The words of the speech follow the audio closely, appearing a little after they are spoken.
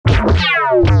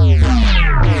All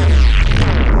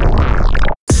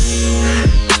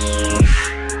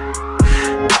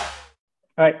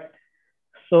right.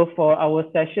 So for our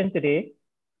session today,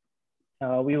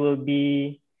 we will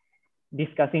be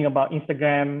discussing about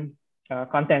Instagram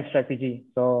content strategy.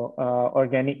 So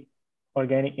organic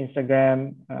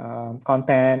Instagram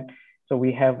content. So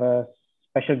we have a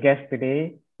special guest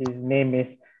today. His name is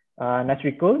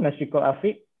Nasrikul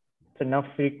Afiq. So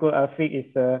Nasrikul Afiq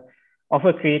is a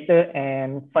offer creator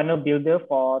and funnel builder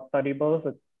for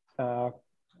Audible. So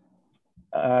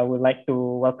I would like to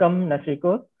welcome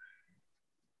Nasrikul.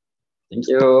 Thank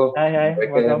you. Hi,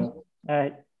 welcome.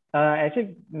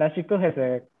 Actually, Nasrikul has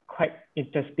a quite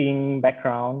interesting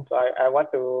background. So I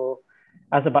want to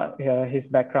ask about his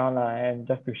background and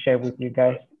just to share with you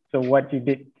guys. So what you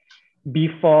did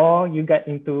before you got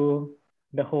into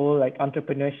the whole like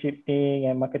entrepreneurship thing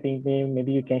and marketing thing.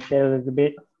 Maybe you can share a little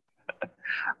bit.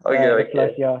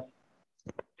 Okay. Yours.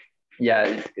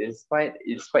 Yeah, it's quite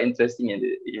interesting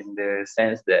in the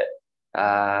sense that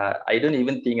I don't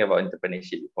even think about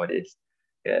entrepreneurship before this.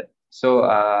 Yeah. So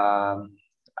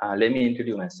let me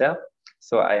introduce myself.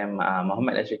 So I am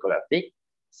Muhammad Nasrikul Afiq.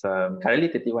 So I'm currently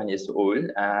 31 years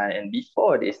old. And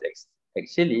before this,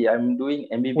 actually, I'm doing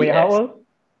MBBS. Wait, how old?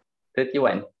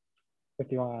 31.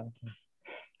 31.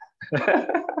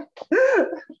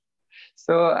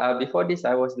 So before this,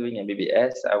 I was doing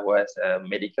MBBS. I was a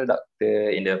medical doctor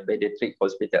in the pediatric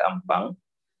hospital Ampang.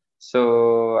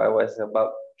 So I was about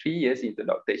 3 years into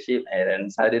doctorship, and then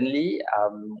suddenly,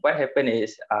 what happened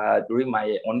is during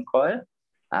my on call,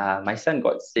 my son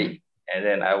got sick, and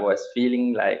then I was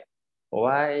feeling like,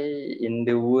 why in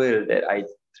the world that I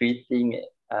treating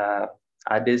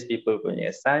others people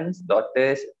punya sons,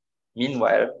 daughters,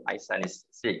 meanwhile my son is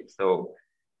sick. So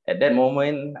at that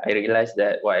moment, I realized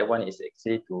that what I want is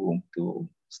actually to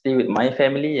stay with my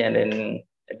family, and then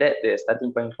that the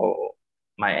starting point for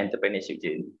my entrepreneurship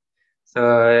journey.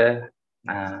 So,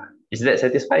 is that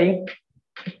satisfying?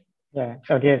 Yeah.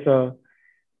 Okay. So,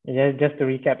 yeah, just to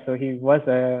recap, so he was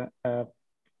a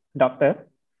doctor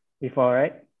before,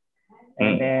 right?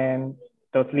 And then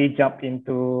totally jumped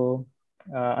into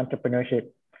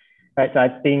entrepreneurship. Right. So I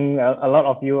think a lot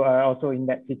of you are also in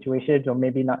that situation, or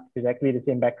maybe not exactly the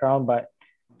same background, but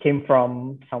came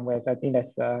from somewhere. So I think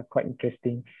that's quite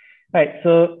interesting. Right.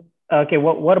 So, okay,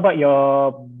 what about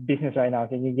your business right now?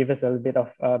 Can you give us a little bit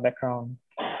of background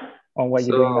on what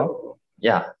you're doing now?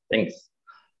 Yeah, thanks.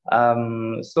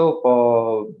 So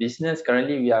for business,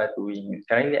 currently my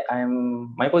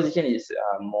position is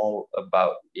more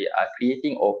about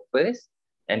creating offers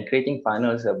and creating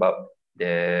funnels about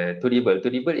the Tudible.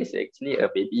 Tudible is actually a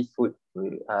baby food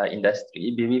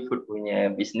industry, baby food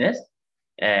punya business,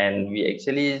 and we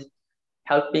actually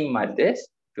helping mothers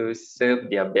to serve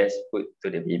their best food to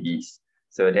the babies.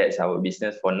 So that's our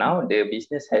business for now. The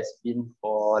business has been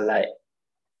for like,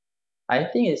 I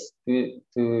think it's to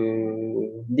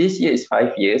this year is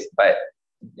 5 years, but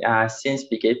since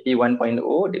PKP 1.0,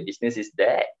 the business is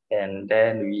dead, and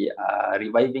then we are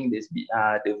reviving the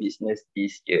business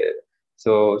this year.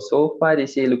 So far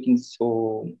this year looking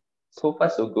so far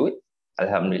so good,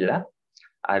 Alhamdulillah.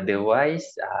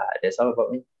 Otherwise, that's all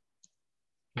about me.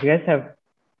 Do you guys have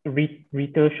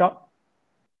retail shop?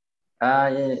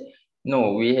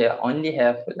 No, we only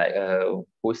have like a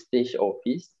postage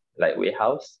office, like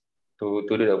warehouse, to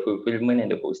do the fulfillment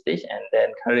and the postage, and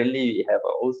then currently we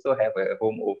also have a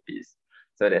home office.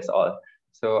 So that's all.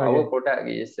 So our product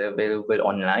is available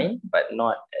online, but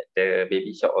not at the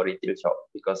baby shop or retail shop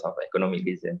because of economic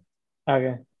reason.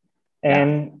 Okay.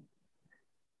 And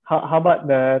how about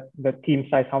the team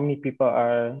size? How many people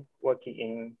are working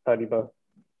in Audible?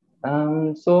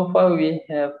 So far we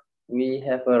have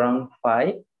around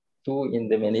 5, 2 in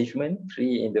the management,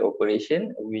 3 in the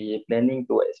operation. We are planning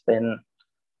to expand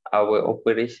our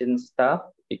operation staff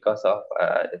because of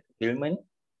the fulfillment,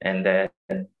 and then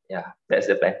that's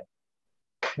the plan.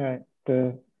 Right.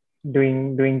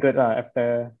 Doing good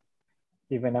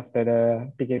even after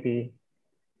the PKP.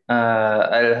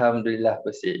 Alhamdulillah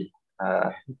per se.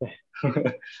 Right.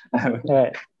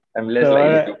 I'm less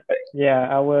likely to fight. Yeah,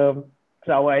 our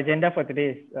agenda for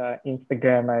today is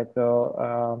Instagram, right?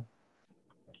 So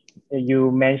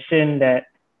you mentioned that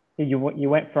you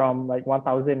went from like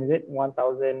 1,000, is it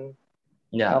 1,000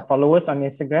 followers on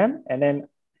Instagram, and then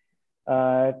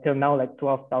till now like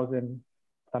 12,000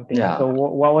 something. Yeah. So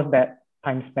what was that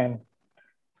time span?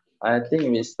 I think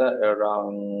we start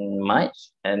around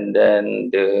March, and then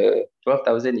the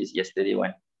 12,000 is yesterday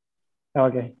one.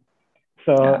 Okay.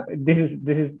 So this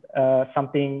is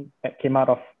something that came out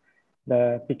of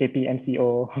the PKP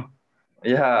MCO.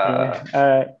 Yeah.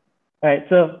 All right.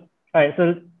 So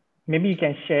maybe you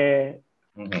can share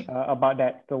about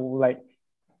that. So like,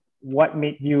 what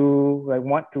made you like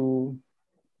want to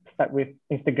start with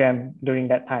Instagram during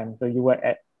that time? So you were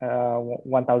at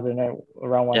 1,000,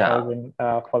 around Yeah. 1,000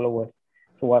 followers.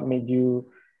 So what made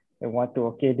you want to,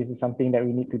 okay, this is something that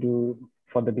we need to do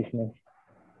for the business?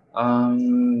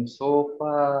 So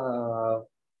far,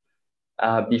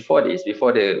 before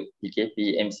the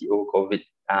PKP, MCO, COVID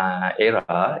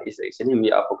era, is actually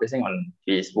we are focusing on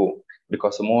Facebook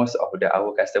because most of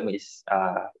our customer is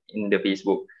in the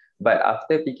Facebook. But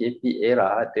after PKP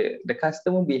era, the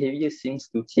customer behavior seems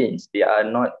to change. They are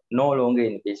no longer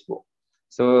in Facebook.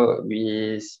 So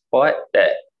we spot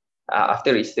that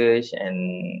after research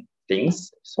and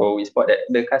things, so we spot that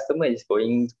the customer is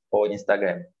going for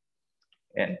Instagram.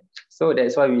 And so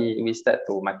that's why we start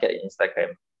to market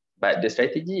Instagram. But the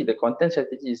strategy, the content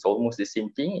strategy is almost the same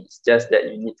thing. It's just that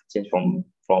you need to change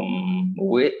from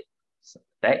word,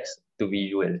 text to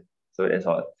visual. So that's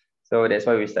all. So that's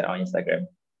why we start on Instagram.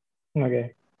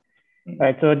 Okay. All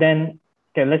right. So then,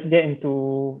 okay, let's get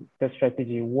into the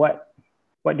strategy. What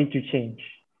did you change?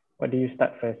 What did you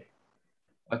start first?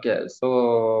 Okay,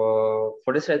 so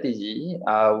for the strategy,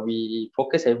 we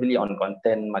focus heavily on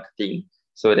content marketing.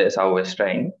 So that's our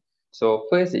strength. So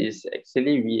first is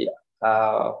actually we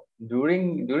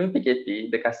during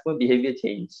PKP, the customer behavior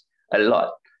changed a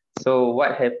lot. So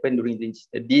what happened during these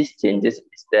changes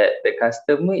is that the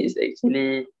customer is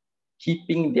actually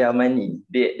keeping their money.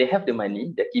 They have the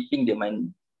money, they're keeping the money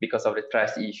because of the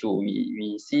trust issue.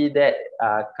 We see that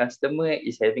customer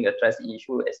is having a trust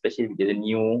issue, especially with the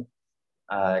new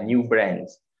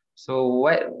brands. So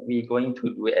what we're going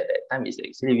to do at that time is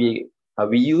actually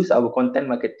we use our content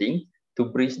marketing to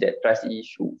bridge that trust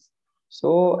issue.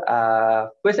 So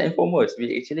first and foremost,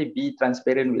 we actually be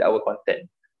transparent with our content.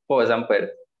 For example,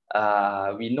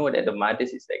 we know that the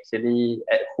mothers is actually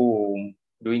at home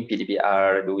doing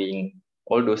PDPR, doing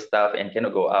all those stuff and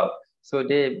cannot go out. So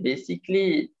they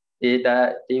basically they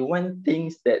want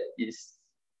things that is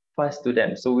fast to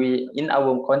them. So we in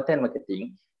our content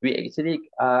marketing, we actually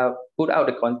put out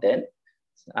the content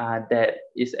that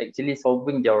is actually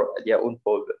solving their own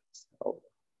problems. So,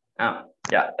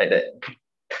 yeah, like that.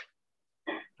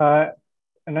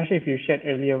 I'm not sure if you shared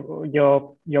earlier.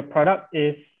 Your product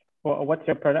is, what's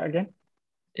your product again?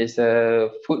 It's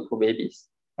food for babies.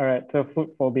 All right, so food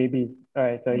for babies. All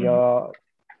right, so your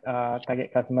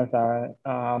target customers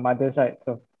are mothers, right?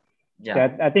 So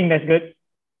yeah, I think that's good.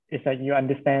 It's like you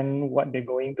understand what they're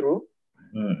going through,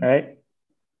 right?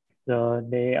 So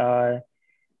they are,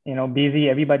 busy.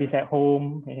 Everybody's at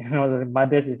home. The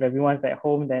mothers, if everyone's at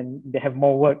home, then they have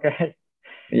more work, right?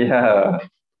 Yeah.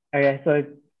 Okay, so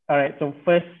all right. So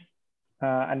first,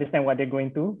 understand what they're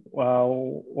going through.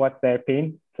 What's their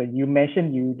pain? So you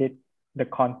mentioned you did the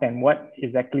content. What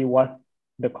exactly was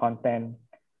the content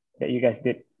that you guys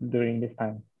did during this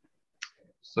time?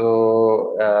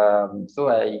 So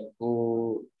I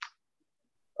go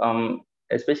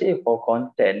especially for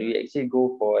content, we actually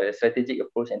go for a strategic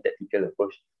approach and tactical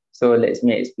approach. So let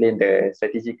me explain the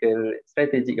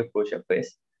strategic approach at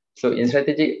first. So in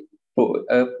strategic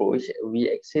approach, we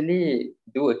actually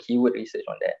do a keyword research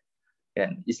on that.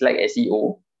 And it's like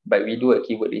SEO, but we do a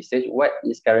keyword research. What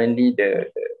is currently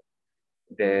the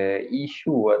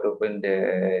issue ataupun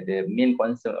the main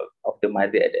concern of the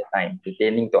mother at that time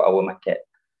pertaining to our market.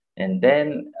 And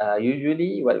then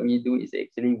usually what we do is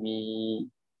actually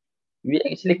we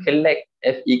actually collect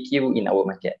FAQ in our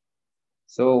market.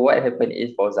 So what happened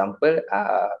is, for example,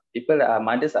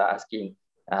 mothers are asking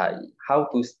how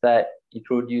to start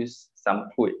introduce some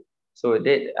food. So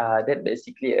that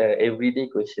basically a everyday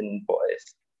question for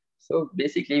us. So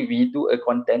basically, we do a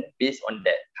content based on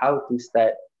that: how to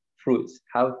start fruits,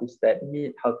 how to start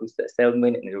meat, how to start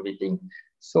salmon, and everything.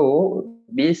 So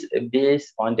based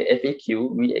on the FAQ,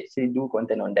 we actually do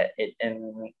content on that,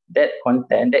 and that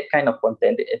kind of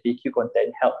content, the FAQ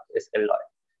content, helps us a lot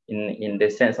in the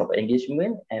sense of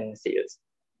engagement and sales.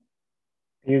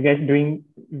 Are you guys doing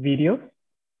videos?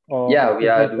 Yeah, we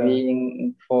are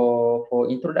doing for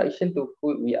introduction to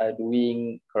food, we are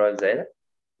doing carousel,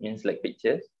 means like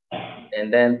pictures.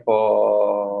 And then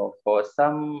for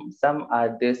some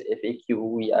others FAQ,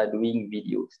 we are doing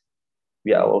videos.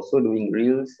 We are also doing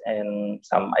reels and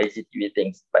some IGTV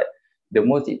things. But the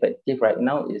most effective right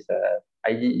now is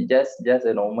IG, just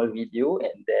a normal video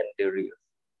and then the reels.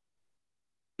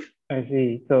 I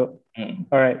see. So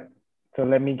all right. So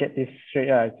let me get this straight.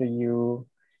 So you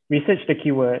research the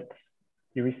keywords.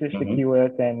 You research the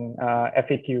keywords and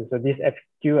FAQ. So these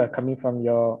FAQ are coming from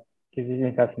your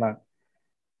existing customer.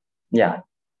 Yeah.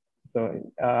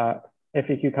 So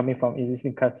FAQ coming from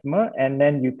existing customer, and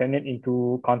then you turn it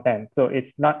into content. So it's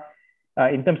not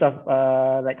in terms of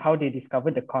like how they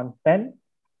discover the content,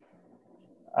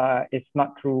 it's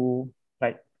not through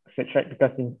like search, right?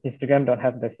 Because Instagram don't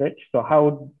have the search. So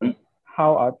how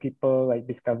are people like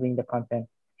discovering the content?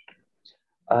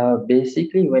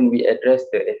 Basically, when we address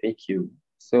the FAQ,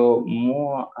 so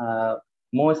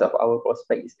most of our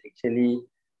prospects actually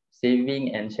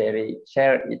saving and share it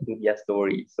to their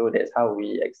story. So that's how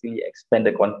we actually expand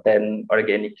the content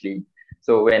organically.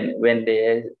 So when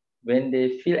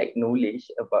they feel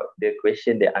acknowledged about the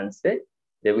question they answered,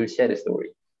 they will share the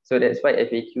story. So that's why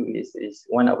FAQ is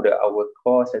one of our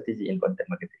core strategy in content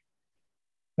marketing.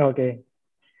 Okay.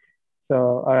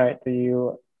 So, all right. So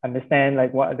you understand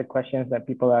like what are the questions that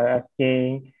people are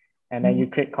asking, and then you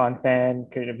create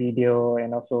content, create a video,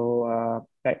 and also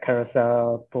like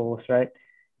carousel posts, right?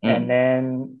 And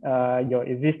then your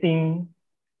existing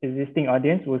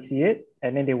audience will see it,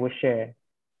 and then they will share.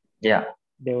 Yeah.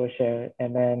 They will share,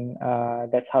 and then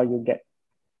that's how you get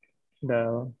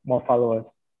the more followers,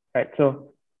 right?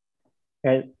 So,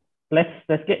 right,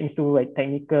 let's get into like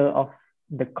technical of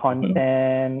the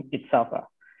content itself.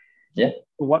 Yeah.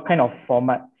 What kind of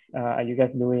formats are you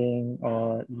guys doing,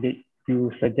 or did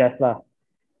you suggest to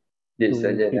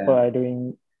people are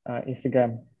doing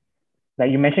Instagram? Like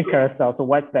you mentioned carousel. So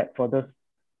what's that for those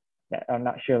that are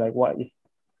not sure? Like what is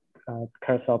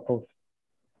carousel post?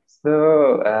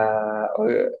 So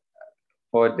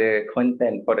for the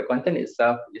content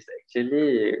itself is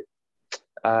actually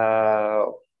uh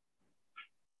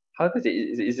how to say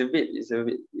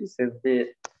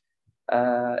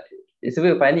uh it's a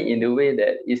bit funny in the way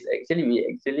that we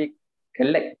actually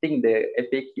collecting the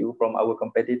FAQ from our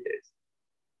competitors.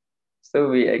 So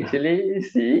we actually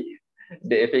see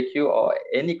the FAQ or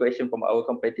any question from our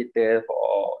competitor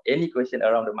or any question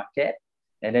around the market,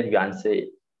 and then we answer it.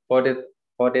 For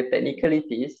the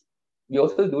technicalities, we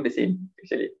also do the same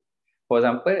actually. For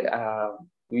example,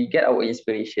 we get our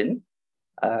inspiration.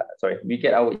 We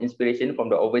get our inspiration from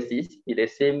the overseas with the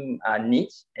same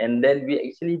niche, and then we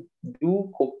actually do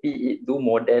copy it, do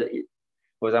model it.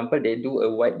 For example, they do a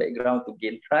white background to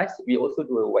gain trust. We also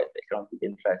do a white background to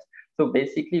gain trust. So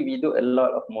basically, we do a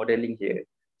lot of modeling here.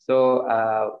 So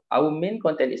our main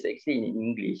content is actually in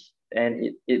English, and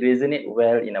it resonates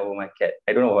well in our market.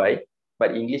 I don't know why,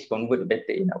 but English convert better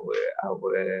in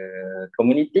our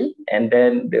community, and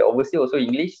then the overseas also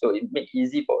English, so it makes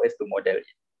easy for us to model it.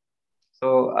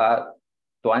 So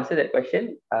to answer that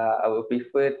question, I would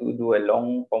prefer to do a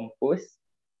long form post,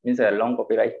 means a long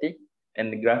copywriting,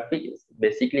 and the graphic is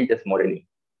basically just modeling.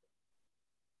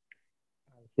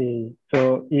 I see.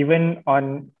 So even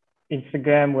on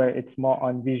Instagram, where it's more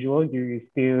on visual, you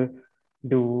still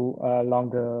do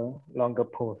longer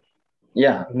posts.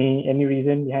 Yeah. Any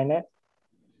reason behind that?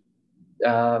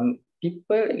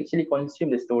 People actually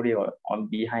consume the story on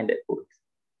behind that post.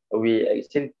 We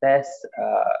actually test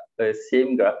the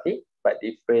same graphic but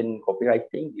different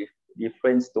copywriting,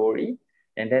 different story,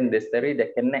 and then the story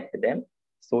that connect them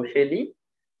socially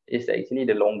is actually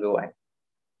the longer one.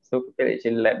 So people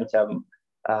actually like macam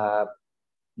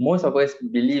most of us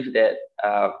believe that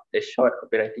the short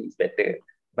copywriting is better,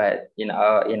 but in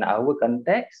our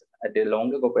context, the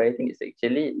longer copywriting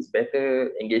is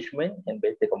better engagement and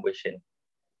better conversion.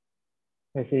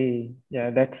 I see.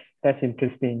 Yeah, that's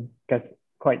interesting because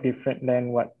quite different than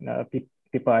what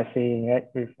people are saying, right?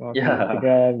 With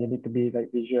Instagram, you need to be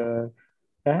like visual.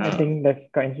 Yeah, I think that's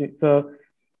quite interesting. So,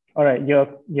 all right, your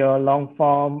long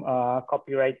form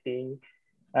copywriting.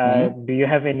 Do you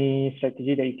have any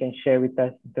strategy that you can share with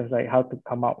us in terms of like how to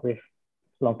come up with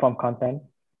long form content?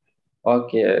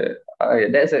 Okay,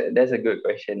 that's a good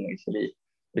question actually,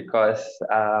 because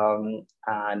our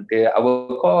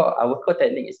core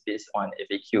technique is based on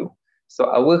FAQ. So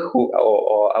our hook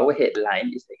or our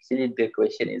headline is actually the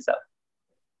question itself.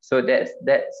 So that's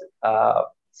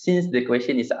since the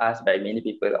question is asked by many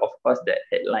people, of course that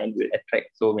headline will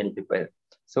attract so many people.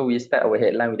 So we start our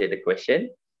headline with the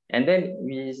question, and then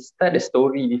we start the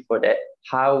story before that,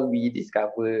 how we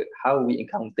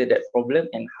encounter that problem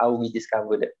and how we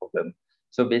discover that problem.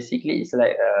 So basically it's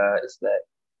like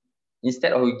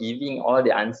instead of giving all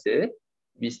the answer,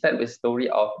 we start with story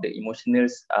of the emotional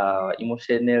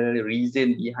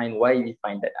reason behind why we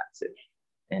find that answer,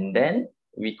 and then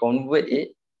we convert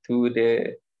it to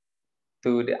the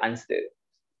answer.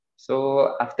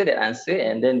 So after that answer,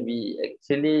 and then we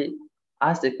actually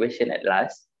ask the question at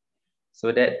last,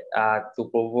 so that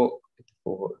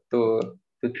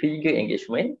to trigger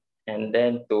engagement, and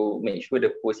then to make sure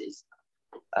the post is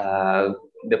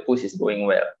going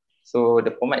well. So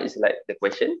the format is like the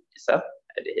question itself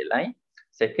at the headline.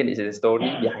 Second is the story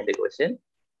behind the question.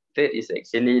 Third is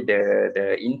actually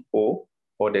the info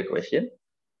for the question.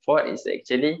 Fourth is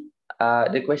actually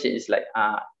the question is like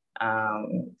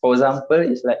for example,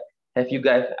 it's like, have you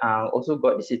guys also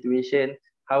got the situation?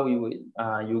 How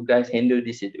you guys handle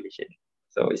this situation?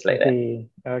 So it's I like that. see.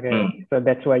 Okay. So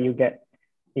that's why you get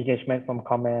engagement from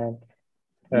comments,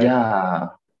 right? Yeah.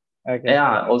 Okay.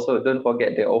 Yeah. Also, don't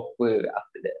forget the offer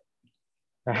after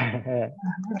that.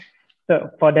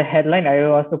 So for the headline, are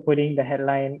you also putting the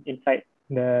headline inside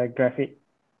the graphic,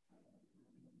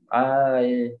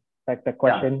 I like the yeah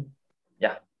question?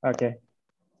 yeah. Okay.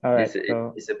 All right.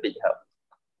 It's a big help.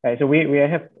 Right. So we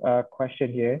have a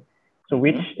question here. So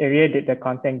which area did the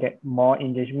content get more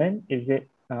engagement? Is it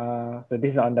so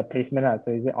this is on the placement,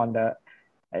 so is it on the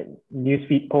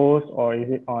newsfeed post or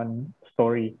is it on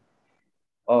story?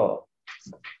 Oh,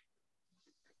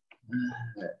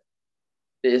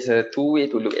 there's a two way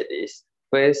to look at this.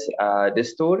 First, the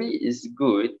story is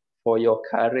good for your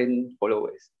current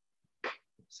followers.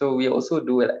 So we also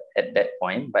do it at that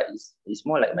point, but it's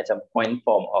more like macam point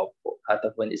form of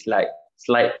ataupun it's like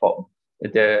slide form.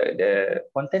 The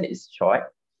content is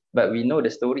short, but we know the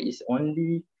story is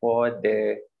only for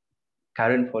the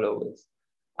current followers.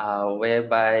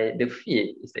 Whereby the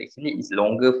feed is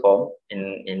longer form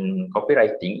in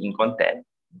copywriting in content,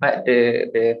 but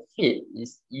the feed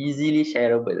is easily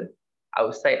shareable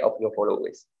outside of your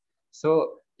followers.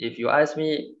 So if you ask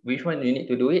me which one you need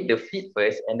to do it, the feed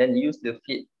first, and then use the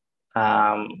feed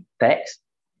text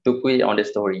to put it on the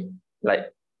story.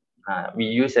 Like we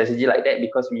use strategy like that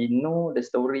because we know the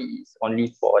story is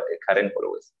only for the current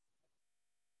followers.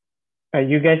 Are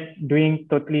you guys doing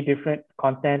totally different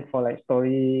content for like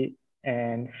story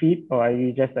and feed, or are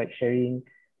you just like sharing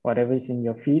whatever is in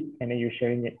your feed and then you're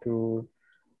sharing it to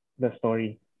the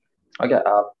story? Okay,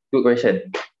 good question.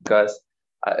 Because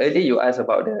earlier you asked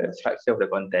about the structure of the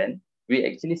content. We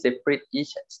actually separate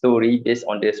each story based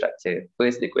on the structure.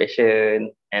 First, the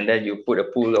question, and then you put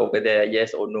a poll over there,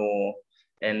 yes or no.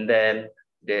 And then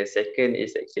the second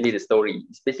is actually the story.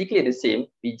 It's basically the same.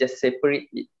 We just separate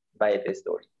it by the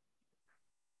story.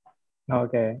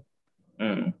 Okay.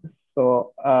 Mm.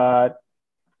 So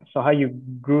so how you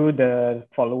grew the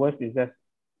followers is just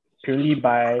purely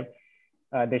by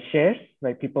the shares,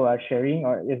 like people are sharing,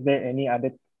 or is there any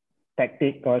other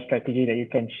tactic or strategy that you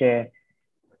can share?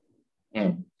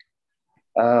 Mm.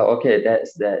 Okay,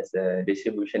 that's the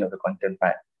distribution of the content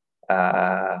part.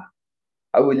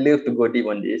 I would love to go deep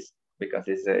on this because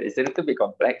it's a little bit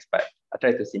complex, but I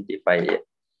try to simplify it.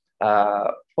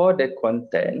 For the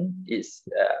content, it's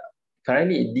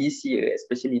currently this year,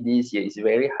 especially this year, it's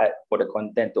very hard for the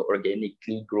content to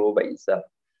organically grow by itself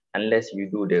unless you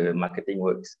do the marketing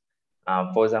works.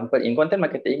 For example, in content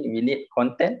marketing, we need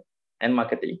content and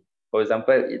marketing. For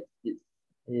example,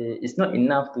 it's not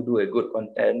enough to do a good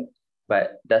content,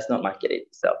 but does not market it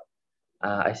itself.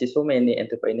 I see so many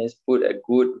entrepreneurs put a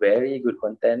very good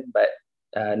content, but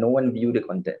no one view the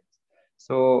content.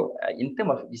 So in terms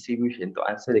of distribution, to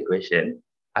answer the question,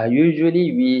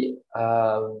 usually we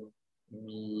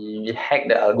hack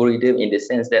the algorithm in the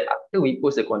sense that after we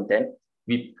post the content,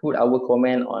 we put our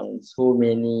comment on so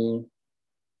many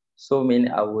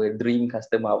our dream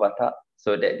customer avatar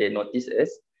so that they notice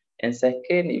us. And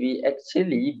second, we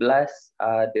actually blast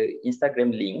the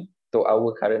Instagram link to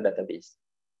our current database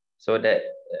so that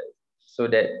so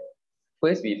that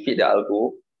first we feed the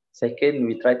algo, second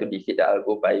we try to defeat the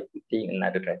algo by putting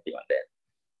another traffic on that.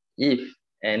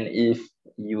 If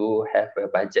you have a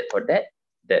budget for that,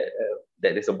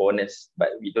 that is a bonus, but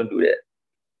we don't do that.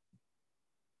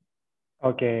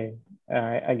 Okay,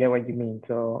 I get what you mean.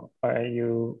 So are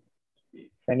you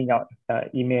sending out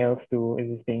emails to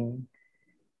existing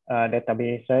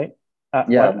database, right?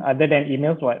 Yeah, What other than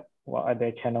emails, what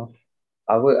other channels?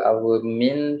 our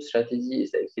main strategy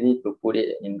is actually to put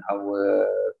it in our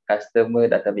customer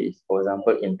database. For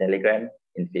example, in Telegram,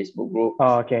 in Facebook groups,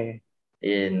 Oh, okay.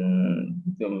 in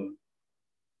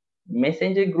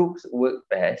Messenger groups work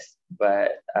best,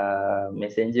 but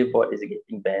Messenger bot is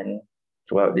getting banned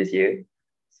throughout this year.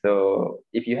 So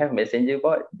if you have Messenger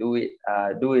bot, do it.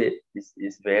 Do it.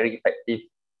 It's very effective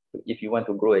if you want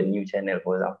to grow a new channel.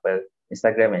 For example,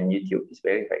 Instagram and YouTube is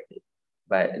very effective,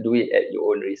 but do it at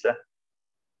your own risk lah.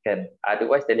 Can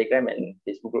otherwise Telegram and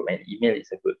Facebook group and email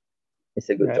is a good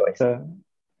Right. choice. So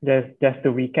just to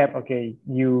recap, okay,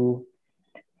 you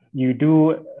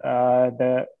do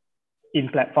the in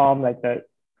platform like the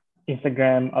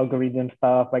Instagram algorithm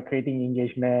stuff by creating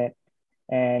engagement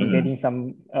and getting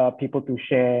some people to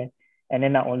share. And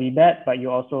then not only that, but you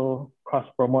also cross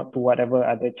promote to whatever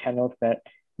other channels that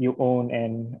you own.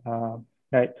 And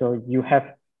right, so you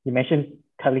mentioned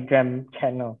Telegram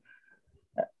channel.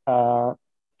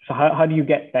 So how do you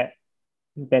get that?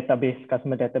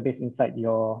 customer database inside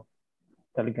your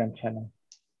Telegram channel?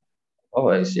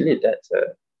 Oh, actually, that's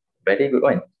a very good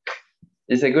one.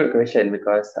 It's a good question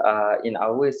because in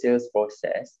our sales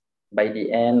process, by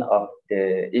the end of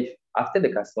if after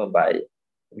the customer buy,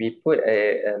 we put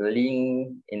a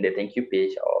link in the thank you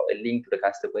page or a link to the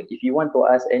customer. If you want to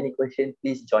ask any question,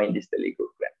 please join this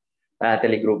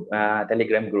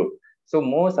Telegram group. So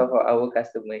most of our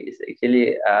customer is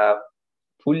actually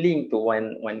pulling to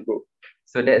one group.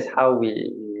 So that's how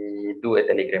we do a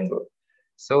Telegram group.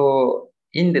 So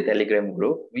in the Telegram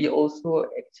group, we also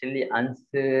actually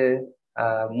answer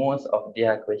most of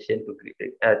their question to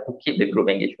keep the group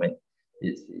engagement.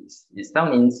 It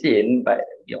sounds insane, but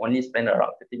we only spend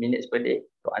around 30 minutes per day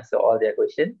to answer all their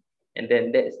questions. And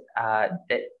then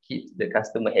that keeps the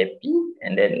customer happy.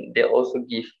 And then they also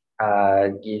give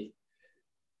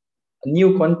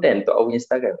new content to our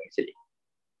Instagram actually.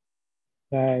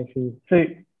 I see. So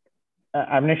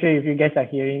I'm not sure if you guys are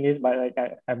hearing this, but like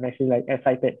I'm actually like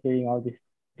excited hearing all these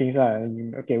things.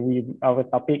 Okay, our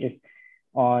topic is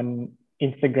on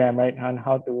Instagram, right? On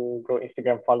how to grow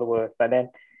Instagram followers. But then,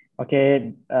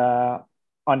 okay,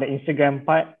 on the Instagram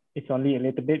part, it's only a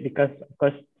little bit because of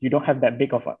course you don't have that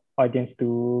big of an audience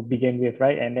to begin with,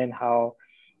 right? And then how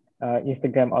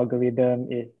Instagram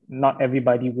algorithm is not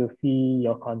everybody will see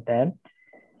your content.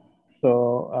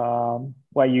 So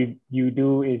what you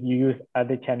do is you use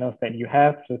other channels that you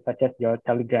have, so such as your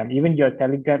Telegram. Even your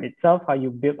Telegram itself, how you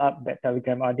build up that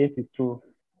Telegram audience is through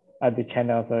other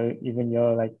channels, or even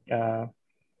your like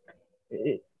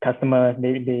customers.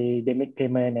 They make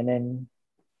payment and then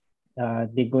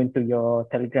they go into your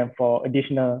Telegram for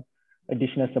additional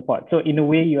support. So in a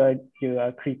way, you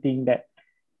are creating that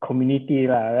community,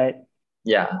 lah, right?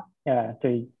 Yeah. Yeah. So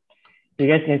you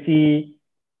guys can see,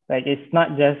 like, it's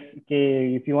not just,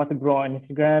 okay, if you want to grow on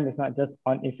Instagram, it's not just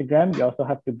on Instagram. You also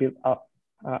have to build up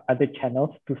other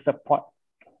channels to support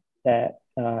that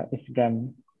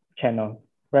Instagram channel,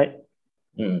 right?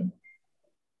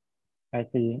 I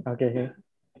see. Okay.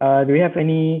 Do we have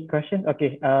any questions?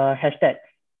 Okay. Hashtags.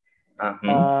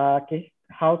 Okay.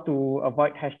 How to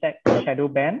avoid hashtag shadow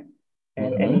ban,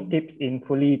 and any tips in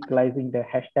fully utilizing the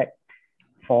hashtag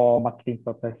for marketing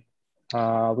purpose?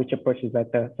 Which approach is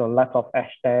better? So lots of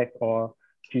hashtags or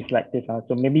choose like this.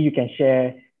 So maybe you can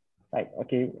share, like,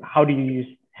 okay, how do you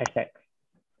use hashtags,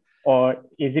 or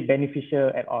is it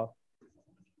beneficial at all?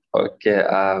 Okay.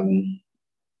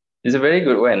 It's a very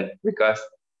good one because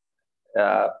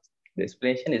the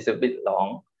explanation is a bit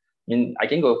long. I mean, I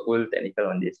can go full technical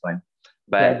on this one,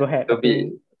 but yeah, go ahead.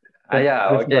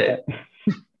 okay.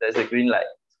 There's a green light.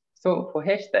 So for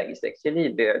hashtag, it's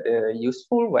actually the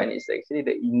useful one is actually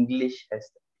the English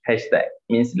hashtag.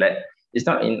 Means like it's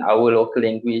not in our local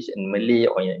language in Malay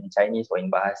or in Chinese or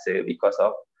in Bahasa, because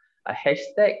of a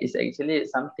hashtag is actually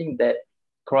something that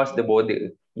cross the border.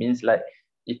 Means like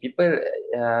if people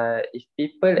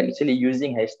actually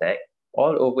using hashtag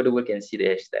all over the world can see the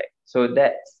hashtag. So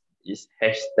that is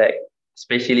hashtag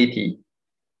specialty.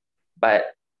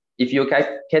 But if you're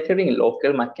catering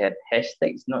local market,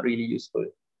 hashtag is not really useful.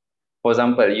 For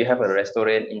example, you have a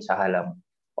restaurant in Shah Alam,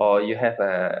 or you have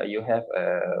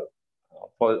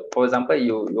for example,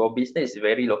 your business is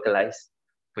very localized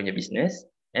punya business,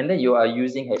 and then you are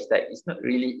using hashtag. It's not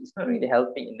really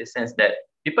helping in the sense that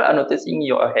people are noticing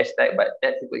your hashtag, but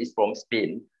that people is from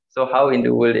Spain. So how in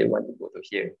the world they want to go to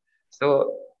here?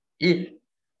 So if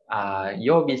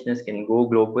your business can go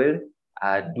global,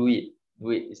 do it. Do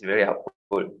it is very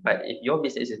helpful. But if your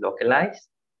business is localized,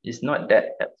 it's not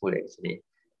that helpful actually.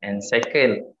 And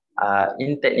second,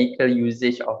 in technical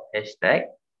usage of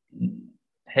hashtag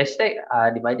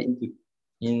are divided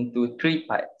into three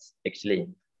parts actually.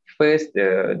 First,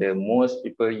 the most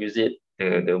people use it,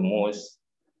 the most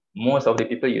of the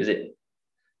people use it.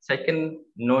 Second,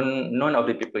 none of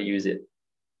the people use it.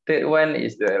 Third one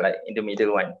is the like in the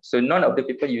middle one. So none of the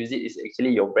people use it is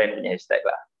actually your brand hashtag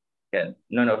lah. Kan?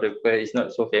 None of the people is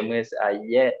not so famous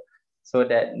yet, so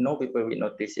that no people will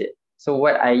notice it. So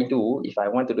what I do if I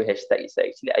want to do hashtag is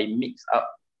actually I mix up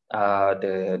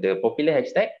the popular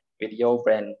hashtag with your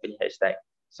brand hashtag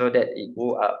so that it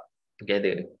go up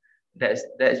together. That's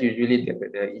usually the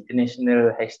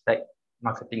international hashtag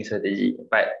marketing strategy.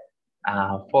 But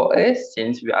for us,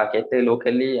 since we are cater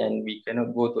locally and we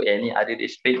cannot go to any other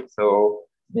district, so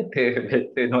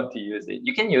better not to use it.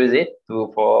 You can use it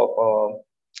for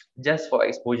just for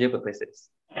exposure purposes,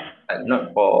 but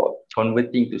not for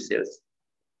converting to sales.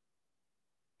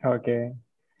 Okay.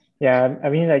 Yeah, I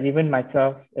mean, like, even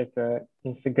myself as a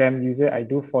Instagram user, I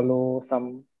do follow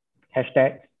some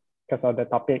hashtags because of the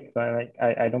topic. So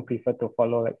I don't prefer to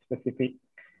follow like specific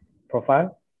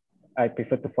profile. I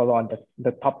prefer to follow on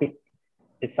the topic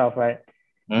itself, right?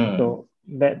 Mm. So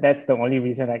that's the only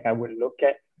reason like I would look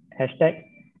at hashtag.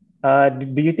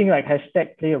 Do you think like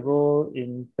hashtag play a role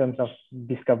in terms of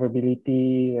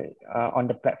discoverability on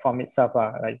the platform itself,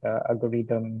 like the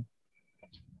algorithm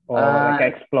or like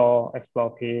explore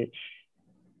page?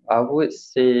 I would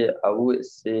say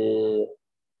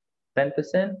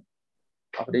 10%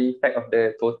 of the effect of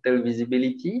the total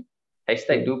visibility.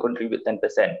 Hashtag do contribute 10%,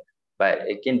 but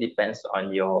again depends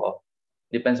on your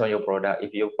product.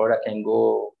 If your product can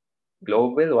go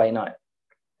global, why not?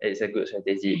 It's a good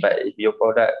strategy. But if your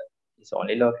product is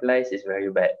only localized, it's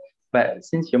very bad. But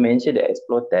since you mentioned the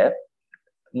explore tab,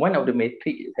 one of the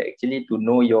metrics is actually to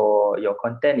know your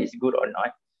content is good or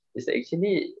not. Is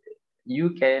actually you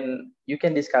can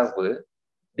discover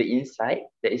the insight.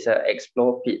 There is a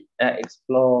explore pit.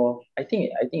 Explore. I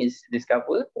think it's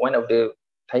discover. One of the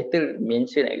title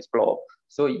mention explore.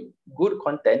 So good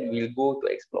content will go to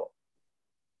explore.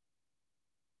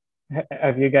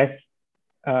 Have you guys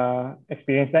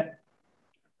experienced that?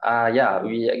 Yeah,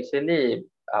 we actually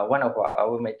one of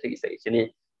our metrics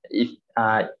actually if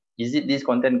is it this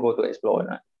content go to explore or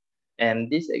not, and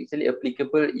this actually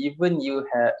applicable even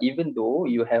though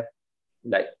you have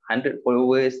like 100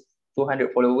 followers,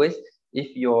 200 followers.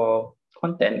 If your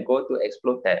content go to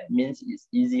explore tab, means it's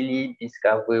easily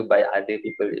discovered by other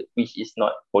people which is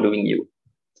not following you.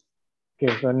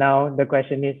 Okay, so now the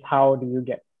question is, how do you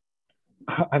get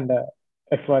on the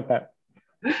explore tab?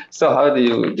 So how do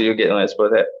you get on explore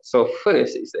tab? So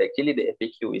first is actually the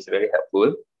FAQ is very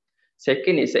helpful.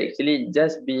 Second is actually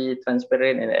just be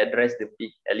transparent and address the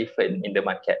big elephant in the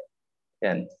market.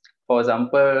 And for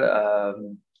example,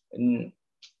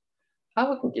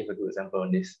 how I could give a good example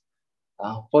on this?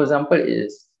 For example,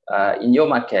 is in your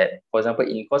market, for example,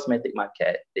 in cosmetic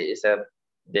market, there is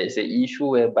a issue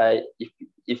whereby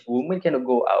if women cannot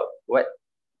go out, what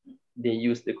they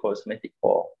use the cosmetic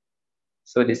for?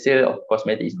 So the sale of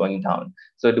cosmetic is going down.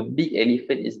 So the big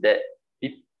elephant is that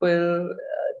people,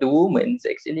 the women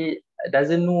actually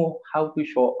doesn't know how to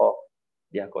show off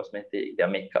their cosmetic, their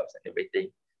makeups and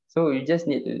everything. So you just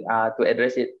need to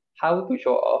address it, how to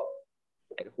show off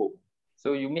at home.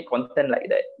 So you make content like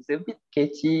that. It's a bit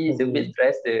catchy, it's a bit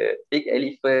dress the big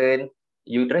elephant,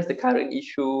 you dress the current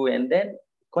issue, and then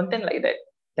content like that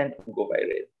tend to go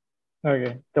viral.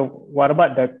 Okay. So what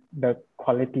about the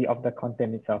quality of the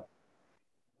content itself?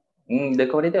 The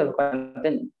quality of the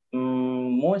content,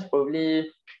 most probably,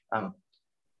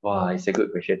 wow, it's a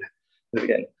good question.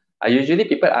 Usually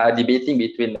people are debating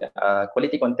between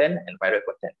quality content and viral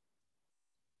content.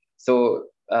 So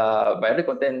viral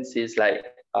content is like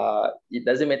it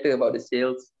doesn't matter about the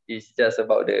sales, it's just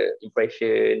about the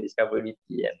impression,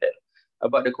 discoverability, and then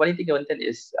about the quality content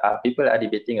is people are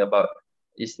debating about.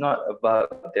 It's not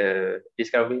about the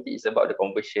discoverability, it's about the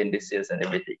conversion, the sales, and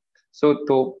everything. So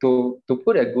to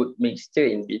put a good mixture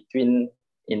in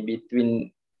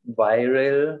between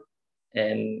viral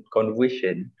and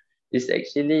conversion is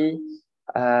actually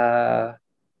how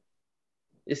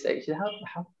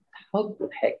to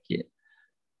hack it.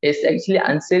 It's actually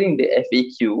answering the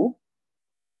FAQ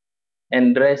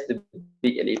and address the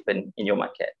big elephant in your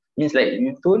market. Means like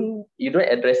you don't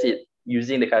address it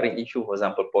using the current issue, for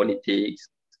example, politics,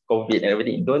 COVID, and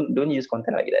everything. Don't use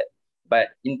content like that. But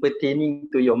in pertaining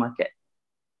to your market,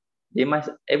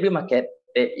 every market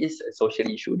there is a social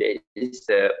issue. There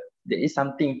is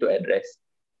something to address.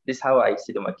 This is how I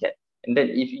see the market. And then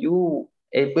if you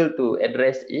able to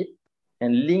address it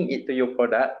and link it to your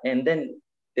product, and then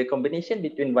the combination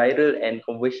between viral and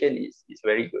conversion is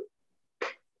very good.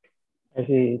 I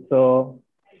see. So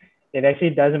it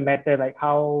actually doesn't matter like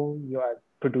how you are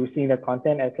producing the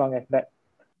content as long as that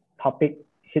topic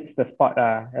hits the spot,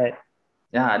 right?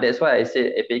 Yeah, that's why I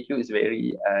say FAQ is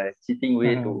very cheating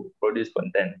way to produce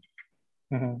content.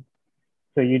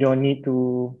 So you don't need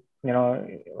to,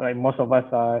 like most of us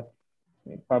are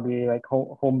probably like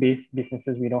home-based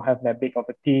businesses. We don't have that big of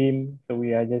a team, so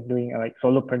we are just doing like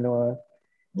solopreneur.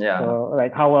 Yeah. So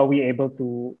like, how are we able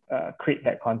to create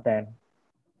that content?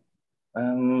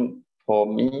 For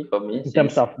me, in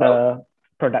terms of the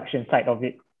production side of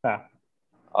it.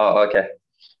 Oh, okay.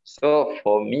 So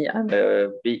for me, I'm a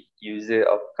big user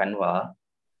of Canva.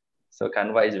 So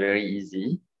Canva is very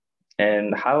easy.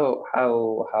 And how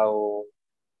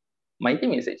my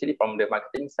team is actually from the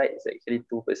marketing side is actually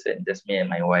 2%, just me and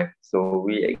my wife. So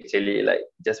we actually like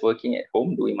just working at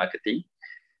home doing marketing.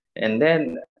 And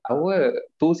then our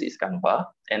tools is Canva,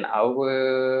 and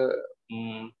our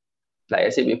like I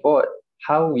said before,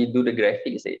 how we do the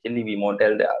graphics actually we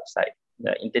model the outside,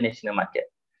 the international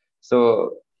market.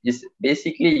 So it's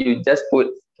basically you just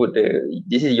put put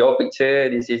this is your picture,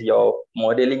 this is your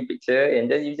modeling picture, and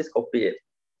then you just copy it.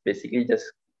 Basically, just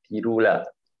tiru lah,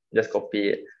 just copy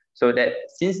it. So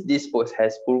that since this post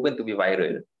has proven to be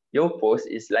viral, your post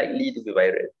is likely to be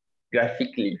viral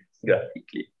graphically.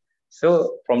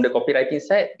 So from the copywriting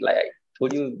side, like I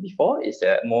told you before, is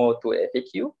more to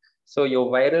FAQ. So your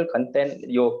viral content,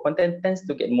 your content tends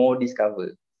to get more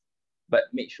discovered, but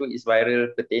make sure it's viral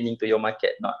pertaining to your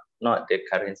market, not the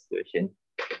current situation.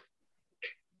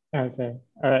 Okay.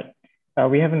 All right.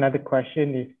 We have another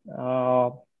question is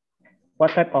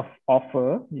what type of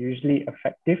offer usually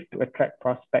effective to attract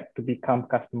prospect to become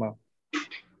customer?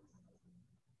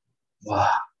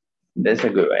 Wow, that's a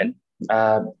good one.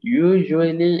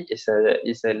 Usually it's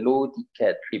a low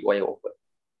ticket tripwire offer.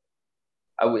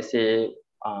 I would say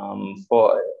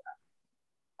for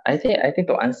I think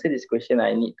to answer this question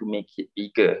I need to make it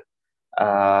bigger.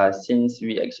 Since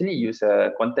we actually use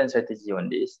a content strategy on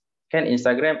this, can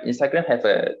Instagram have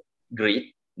a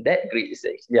grid? That grid is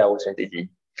actually our strategy.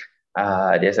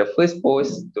 There's a first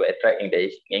post to attract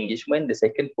engagement, the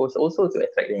second post also to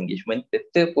attract the engagement, the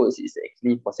third post is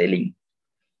actually for selling.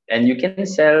 And you can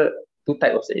sell two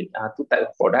type of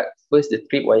product. First, the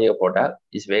tripwire product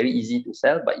is very easy to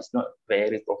sell, but it's not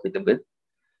very profitable.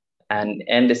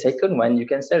 And the second one, you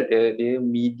can sell the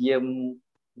medium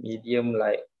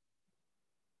like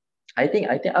I think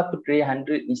up to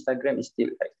 300 Instagram is still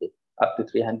effective. Up to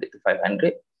 300 to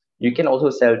 500, you can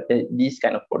also sell this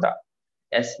kind of product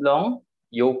as long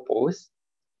your post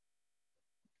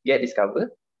get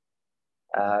discovered,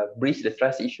 breach the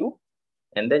trust issue,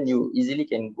 and then you easily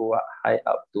can go high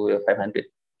up to 500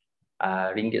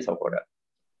 ringgits of product.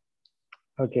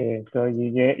 Okay, so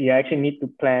you actually need to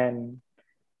plan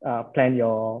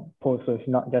your post, so it's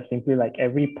not just simply like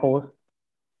every post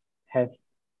has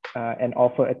an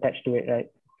offer attached to it, right?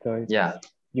 So yeah,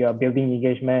 you are building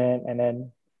engagement and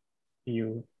then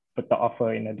you put the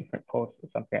offer in a different post or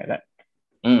something like that.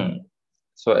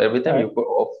 So every time you put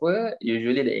offer,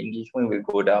 usually the engagement will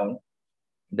go down.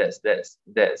 That's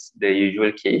the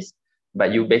usual case.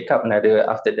 But you back up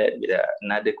after that with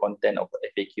another content of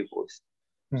FAQ post.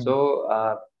 So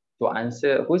to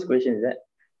answer, whose question is that?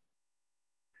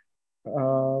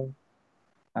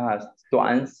 To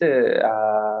answer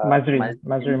Mazrin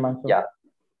Mansur. Yeah,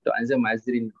 to answer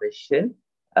Mazrin's question,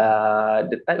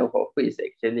 the type of offer is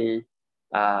actually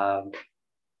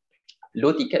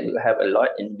low ticket will have a lot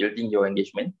in building your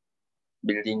engagement,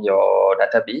 building your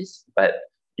database, but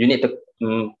you need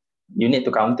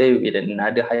to counter with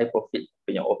another high profit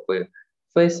in your offer.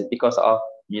 First, because of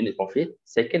unit profit.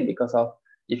 Second, because of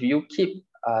if you keep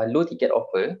low ticket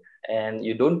offer and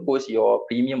you don't post your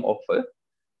premium offer,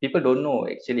 people don't know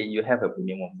actually you have a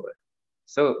premium offer.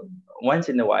 So once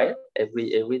in a while,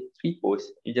 every 3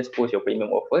 posts, you just post your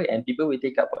premium offer and people will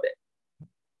take up for that.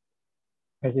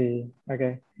 I see.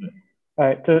 Okay. All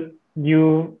right. So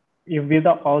you build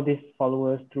up all these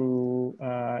followers through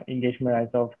engagement, right?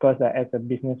 So of course, as a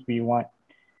business, we want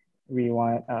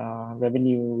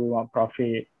revenue, we want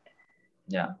profit.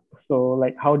 Yeah. So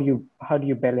like, how do you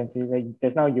balance it? Like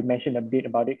just now you mentioned a bit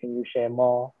about it. Can you share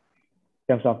more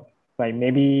in terms of like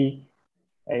maybe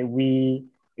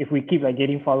if we keep like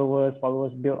getting followers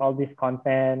build all this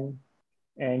content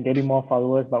and getting more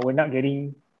followers, but we're not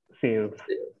getting sales.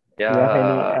 Yeah. Do you have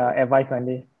any advice on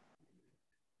this?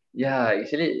 Yeah,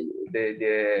 actually,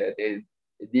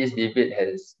 this debate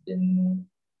has been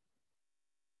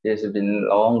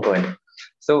long gone.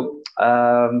 So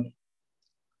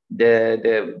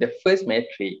the first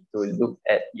metric to look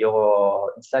at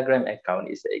your Instagram account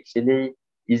is actually,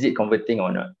 is it converting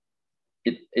or not?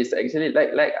 It's actually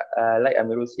like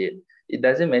Amirul said, it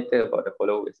doesn't matter about the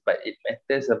followers, but it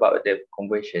matters about the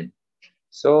conversion.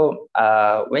 So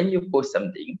when you post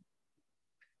something,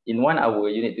 in 1 hour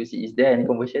you need to see, is there any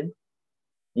conversion?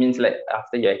 Means like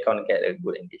after your account get a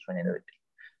good engagement and everything.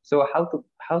 So how to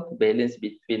balance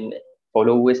between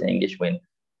followers and engagement?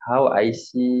 How I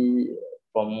see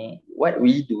from what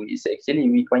we do is actually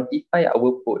we quantify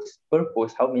our posts per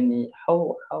post, how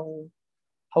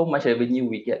much revenue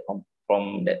we get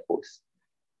from that post.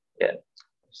 Yeah.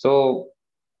 So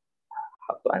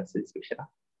how to answer this question?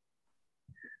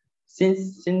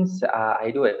 Since I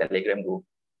do a Telegram group,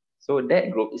 so that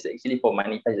group is actually for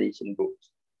monetization groups.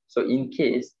 So in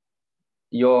case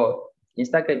your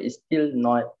Instagram is still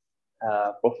not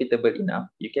profitable enough,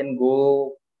 you can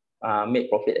go make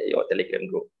profit at your Telegram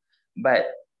group. But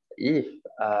if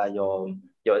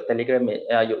your Telegram,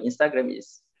 your Instagram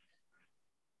is,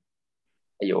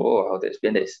 how to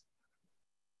explain this?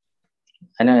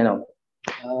 I know.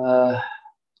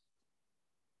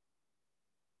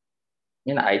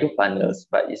 I do funnels,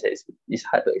 but it's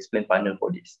hard to explain funnel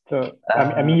for this. So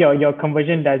I mean your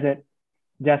conversion doesn't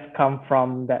just come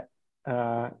from that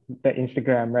the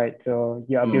Instagram, right? So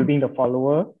you are building the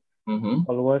followers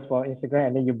for Instagram,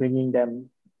 and then you're bringing them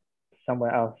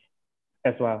somewhere else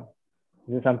as well.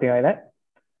 Is it something like that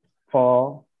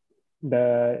for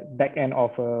the back end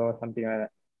offer or something like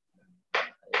that?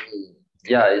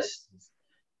 Yeah, it's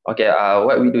okay.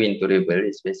 What we do in Turable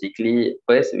is basically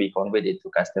first we convert it to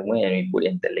customer and we put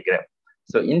in Telegram.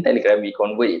 So in Telegram we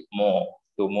convert it more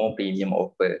premium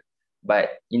offer.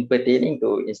 But in pertaining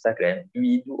to Instagram,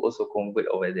 we do also convert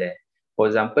over there. For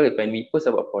example, when we post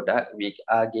about product, we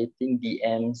are getting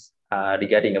DMs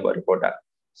regarding about the product.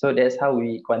 So that's how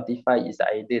we quantify is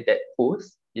either that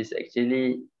post is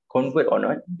actually convert or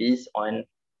not based on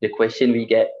the question we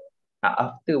get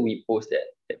after we post that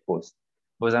post.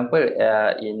 For example,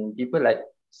 in people like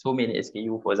so many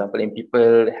SKU, for example, in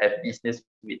people have business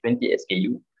with 20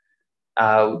 SKU,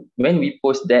 when we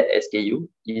post that SKU,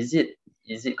 is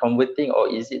it converting or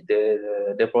is it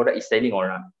the product is selling or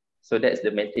not? So that's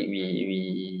the metric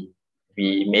we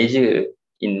measure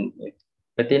in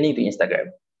pertaining to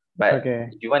Instagram. But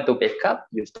if you want to back up,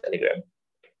 use Telegram.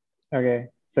 Okay.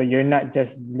 So you're not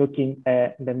just looking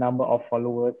at the number of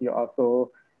followers, you're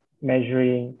also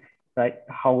measuring like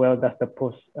how well does the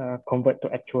post convert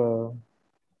to actual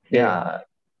sales. Yeah.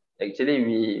 Actually,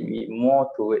 we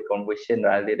more toward conversion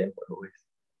rather than followers.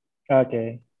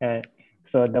 Okay.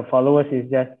 So the followers is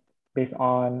just based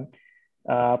on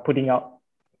putting out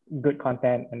good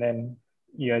content, and then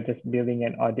you're just building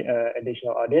an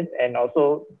additional audience, and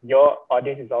also your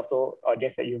audience is also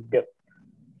audience that you've built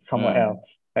somewhere else,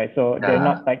 right? So they're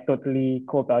not like totally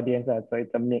cold audience, so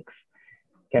it's a mix.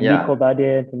 Can be cold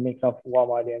audience, a mix of warm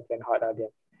audience and hot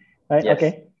audience, right? Yes.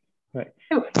 Okay, right.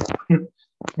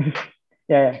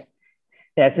 yeah.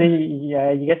 So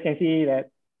you guys can see that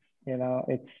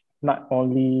it's not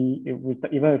only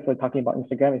even if we're talking about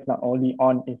Instagram, it's not only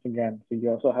on Instagram. So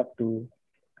you also have to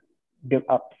build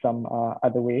up some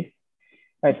other ways.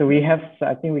 Right. So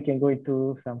I think we can go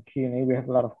into some Q&A. We have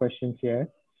a lot of questions here.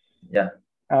 Yeah.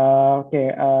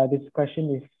 Okay. This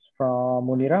question is from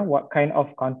Munira. What kind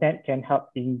of content can help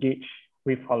engage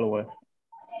with followers?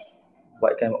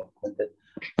 What kind of content?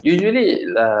 Usually,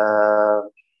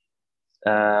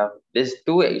 there's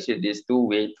two ways to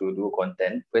do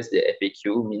content. First, the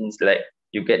FAQ means like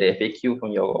you get the FAQ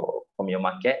from your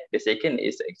market. The second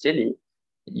is actually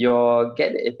you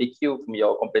get the FAQ from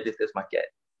your competitors' market.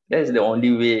 That's the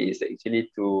only way is actually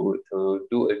to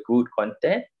do a good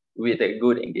content with a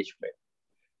good engagement.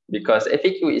 Because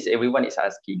FAQ is everyone is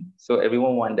asking, so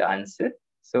everyone want the answer.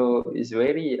 So it's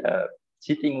very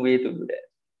cheating way to do that.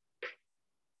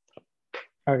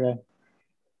 Okay.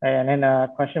 And then a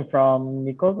question from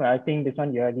Nico. I think this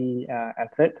one you already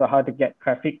answered. So how to get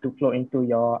traffic to flow into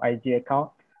your IG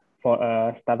account for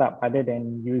a startup other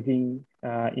than using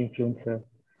influencer?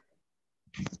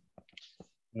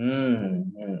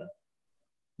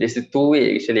 There's a two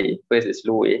way actually. First is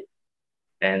slow way,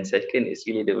 and second is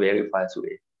really the very fast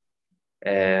way.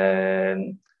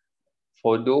 And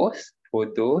for those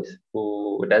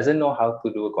who doesn't know how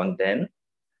to do content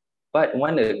but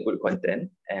want a good content,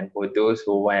 and for those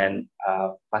who want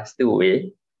a faster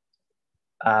way,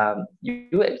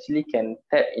 you actually can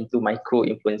tap into micro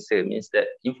influencer. Means that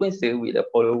influencer with a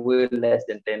follower less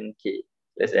than 10k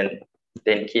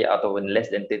out of less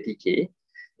than 30k,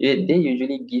 they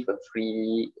usually give a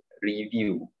free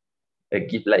review, a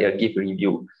gift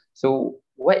review. So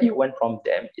what you want from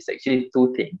them is actually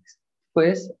two things.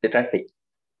 First, the traffic.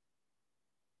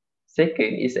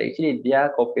 Second is actually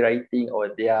their copywriting or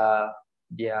their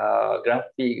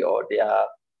graphic or their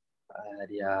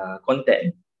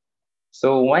content.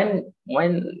 So when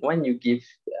you give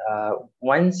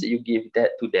once you give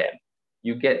that to them,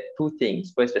 you get two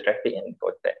things. First, the traffic and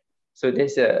content. So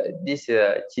this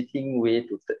cheating way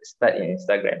to start in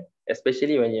Instagram,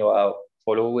 especially when you are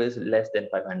followers less than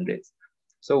 500.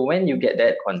 So when you get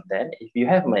that content, if you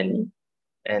have money,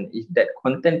 and if that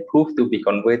content proves to be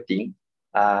converting,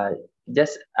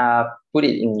 just put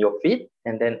it in your feed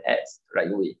and then ads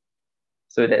right away.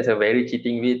 So that's a very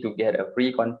cheating way to get a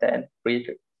free content, free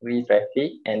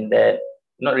traffic, and then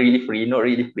not really free,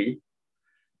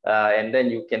 and then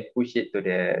you can push it to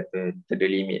the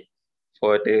limit.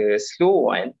 For the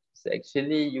slow one,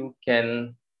 actually you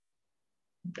can.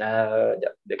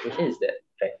 The question is that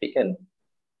traffic can.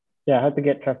 Yeah, how to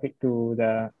get traffic to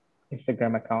the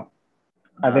Instagram account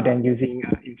other than using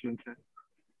influencers.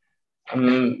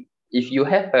 If you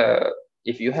have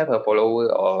a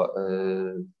follower or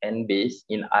a fan base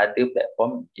in other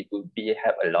platform, it would be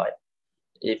help a lot.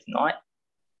 If not,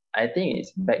 I think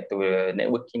it's back to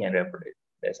networking and referral.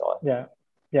 That's all.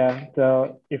 Yeah.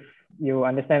 So if you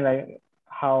understand like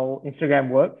how Instagram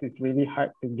works, it's really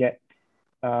hard to get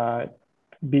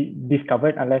be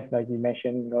discovered unless like you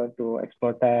mentioned, to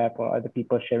Explore tab or other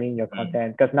people sharing your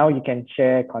content, because now you can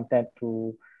share content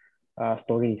through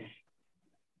stories,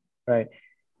 right?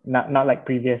 Not like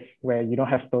previous where you don't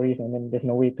have stories and then there's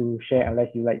no way to share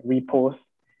unless you like repost,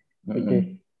 which is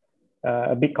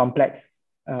a bit complex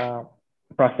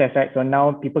process, right? So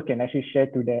now people can actually share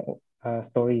to their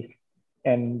stories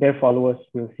and their followers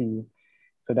will see.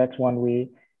 So that's one way.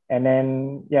 And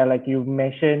then, yeah, like you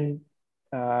mentioned,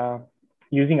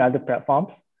 using other platforms.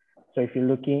 So if you're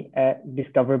looking at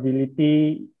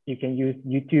discoverability, you can use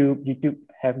YouTube. YouTube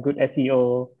have good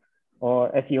SEO,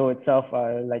 or SEO itself,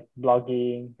 like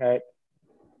blogging, right?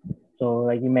 So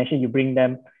like you mentioned, you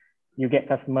get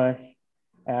customers,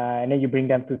 and then you bring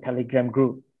them to Telegram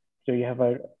group. So you have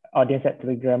a audience at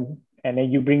Telegram, and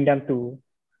then you bring them to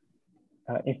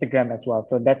Instagram as well.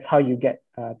 So that's how you get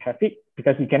traffic,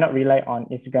 because you cannot rely on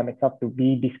Instagram itself to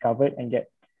be discovered and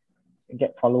get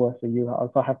followers. So you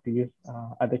also have to use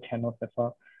other channels as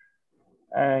well.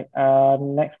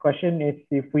 Next question is,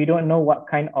 if we don't know what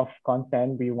kind of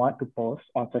content we want to post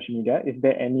on social media, is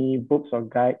there any books or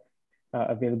guides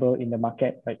available in the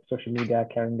market, like social media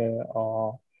calendar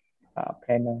or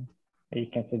planner that you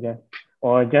can suggest?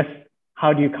 Or just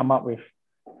how do you come up with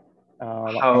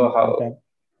what kind of content?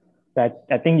 That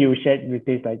I think you shared with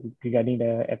this, like regarding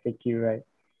the FAQ, right?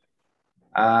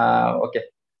 Okay.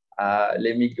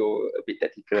 Let me go a bit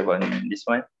technical on this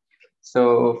one.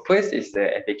 So first is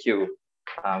the FAQ.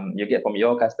 You get from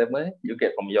your customer, you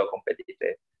get from your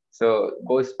competitor. So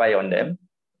go spy on them.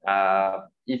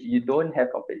 If you don't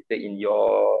have competitor in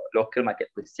your local market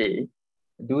per se,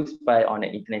 do spy on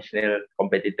an international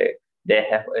competitor. They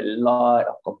have a lot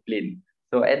of complaint.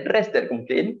 So address that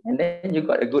complaint, and then you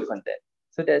got a good content.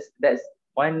 So that's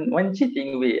one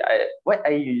cheating way. What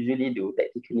I usually do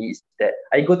tactically is that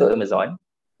I go to Amazon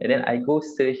and then I go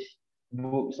search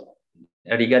books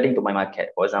regarding to my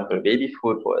market. For example, baby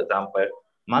food, for example,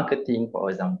 marketing, for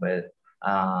example,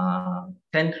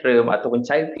 tantrum ataupun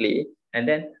child play, and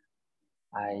then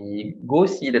I go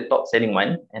see the top selling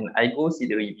one and I go see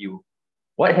the review.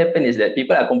 What happened is that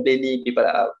people are complaining,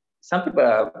 some people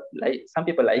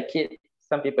like it,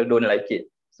 some people don't like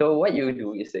it. So what you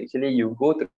do is actually you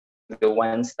go to the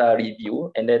 1-star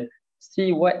review and then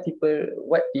see what people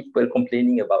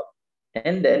complaining about,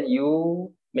 and then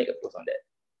you make a post on that.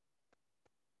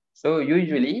 So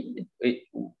usually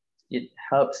it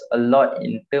helps a lot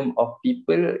in terms of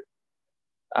people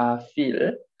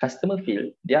customer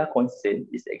feel their concern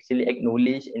is actually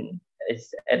acknowledged and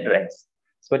is addressed,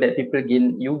 so that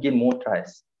you gain more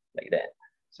trust like that.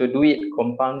 So do it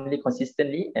compoundly,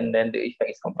 consistently, and then the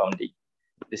effect is compounding.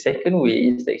 The second way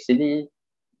is actually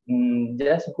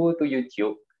just go to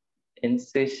YouTube and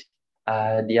search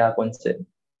their concern.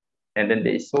 And then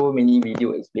there is so many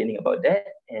video explaining about that,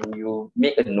 and you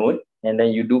make a note and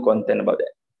then you do content about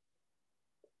that.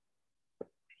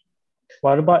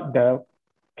 What about the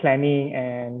planning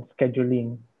and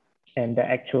scheduling and the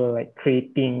actual like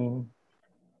creating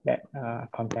that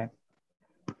content?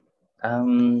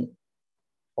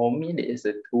 For me, there is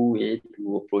a two way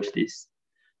to approach this.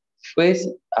 First,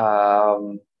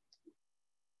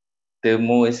 the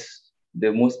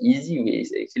most easy way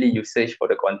is actually you search for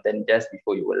the content just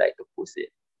before you would like to post it.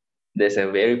 There's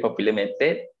a very popular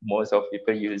method. Most of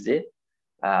people use it.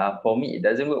 For me, it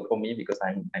doesn't work for me because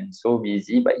I'm so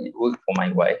busy, but it worked for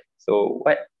my wife. So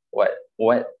what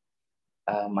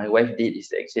my wife did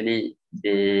is actually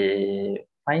they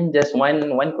find just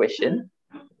one question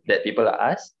that people are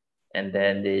asked, and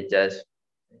then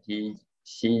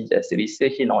she just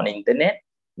research it on the internet,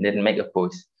 and then make a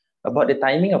post. About the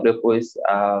timing of the post,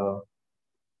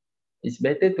 it's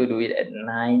better to do it at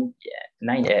 9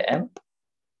 a.m.,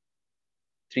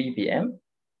 3 p.m.,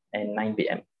 and 9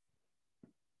 p.m.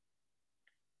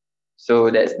 So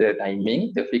that's the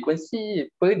timing. The frequency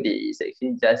per day is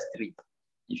actually just 3.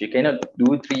 If you cannot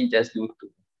do 3, just do 2,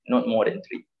 not more than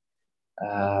 3.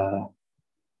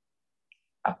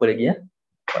 Apa lagi ya?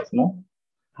 What's more?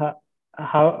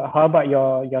 How about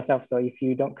yourself? So if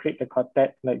you don't create the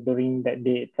content like during that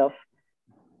day itself,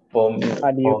 for me, how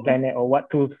do you plan it, or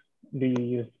what tools do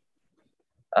you use?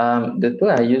 The tool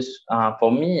I use,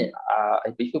 for me, I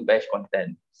prefer batch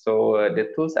content. So the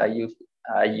tools I use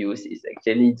is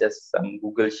actually just some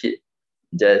Google Sheet,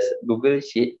 just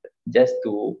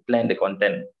to plan the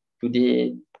content.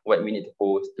 Today, what we need to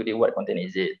post. Today, what content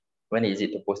is it? When is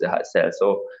it to post the hard sell?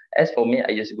 So as for me,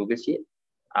 I use Google Sheet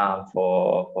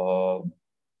for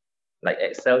like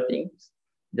Excel things.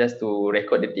 just to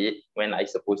record the date when I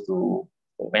supposed to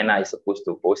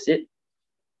post it,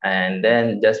 and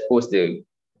then just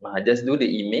just do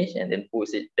the image and then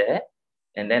post it there,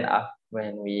 and then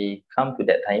when we come to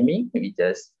that timing, we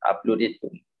just upload it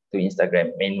to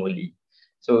Instagram manually.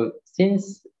 So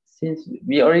since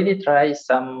we already try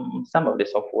some of the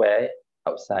software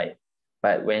outside,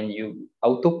 but when you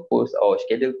auto post or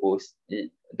schedule post, the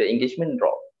engagement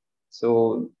drop.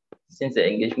 So since the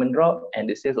engagement drop and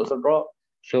the sales also drop,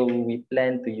 so we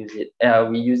plan to use it.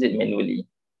 We use it manually.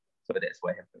 So that's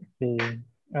what happened. See.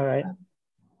 All right.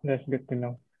 That's good to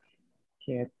know.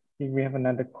 Okay, I think we have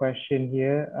another question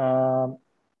here.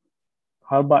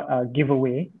 How about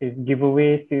giveaway? Is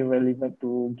giveaway still relevant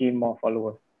to gain more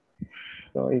followers?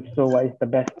 So if so, what is the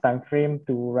best time frame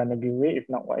to run a giveaway? If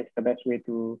not, what is the best way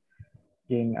to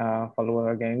gain follower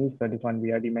organically? So this one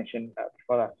we already mentioned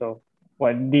before. So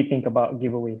what do you think about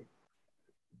giveaway?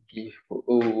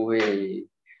 Giveaway.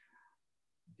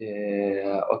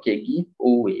 Okay,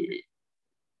 giveaway.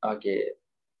 Okay,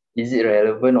 is it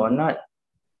relevant or not?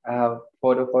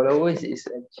 For the followers, it's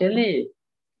actually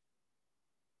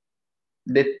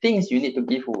the things you need to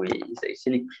give away is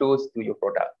actually close to your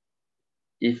product.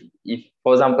 If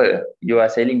for example, you are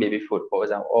selling baby food, for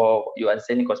example, or you are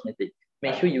selling cosmetic,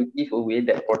 make sure you give away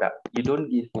that product. You don't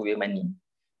give away money,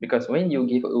 because when you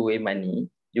give away money,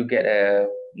 you get a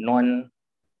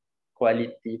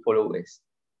non-quality followers.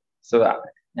 So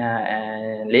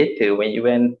and later when you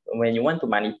want to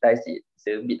monetize it, it's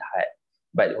a bit hard.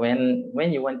 But when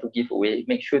you want to give away,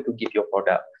 make sure to give your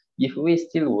product. Giveaway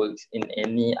still works in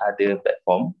any other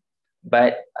platform,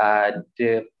 but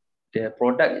the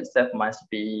product itself must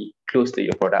be close to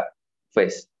your product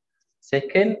first.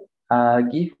 Second,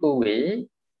 giveaway,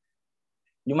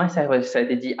 you must have a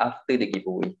strategy after the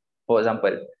giveaway. For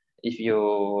example, if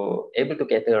you're able to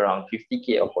gather around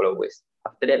 50K of followers,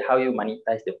 after that, how you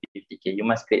monetize the 50K? You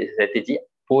must create a strategy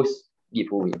post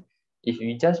giveaway. If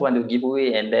you just want to give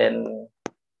away and then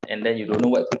you don't know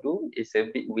what to do, it's a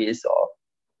big waste of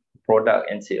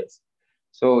product and sales.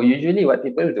 So usually what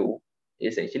people do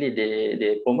is actually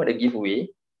they promote a giveaway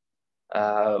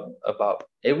about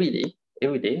every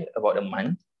day, about a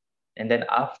month. And then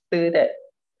after that,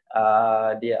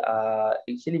 they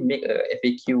actually make a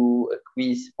FAQ, a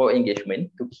quiz for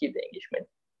engagement to keep the engagement.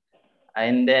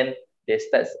 And then they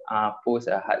start post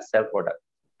a hard sell product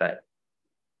type.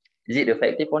 Is it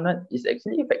effective or not? It's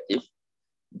actually effective,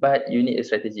 but you need a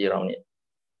strategy around it.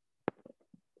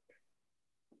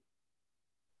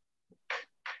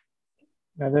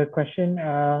 Another question.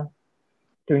 To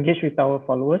engage with our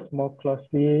followers more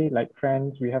closely, like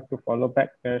friends, we have to follow back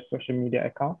their social media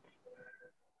accounts.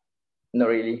 Not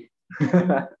really.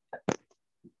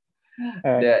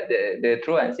 The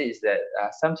true answer is that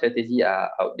some strategy are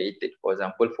outdated. For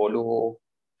example, follow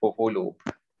for follow.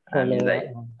 I mean,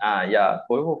 like,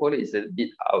 follow for follow is a bit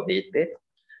outdated.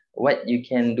 What you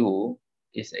can do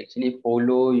is actually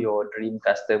follow your dream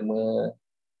customer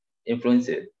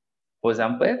influencer. For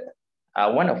example,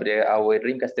 one of our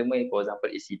dream customer, for example,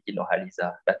 is Siti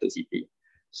Nurhaliza, Datuk Siti.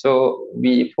 So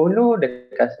we follow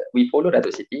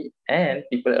Datuk Siti and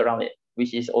people around it,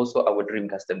 which is also our dream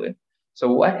customer.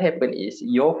 So what happened is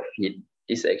your feed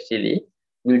is actually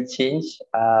will change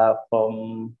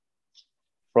from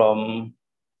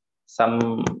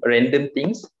some random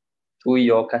things to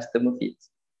your customer feeds.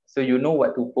 So you know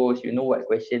what to post, you know what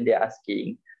question they're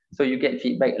asking. So you get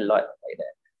feedback a lot like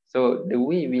that. So the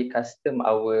way we custom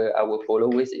our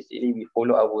followers is really we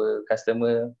follow our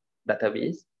customer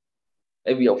database.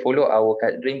 We follow our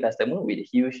dream customer with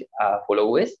huge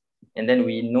followers, and then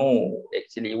we know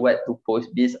actually what to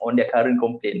post based on their current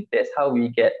complaint. That's how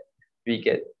that's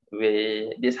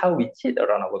how we cheat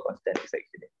around our content actually.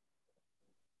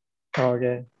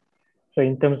 Okay. So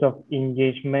in terms of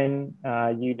engagement,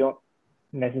 you don't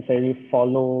necessarily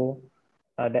follow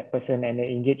that person and then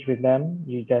engage with them.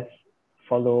 You just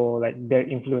follow like their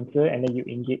influencer and then you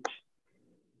engage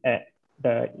at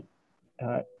the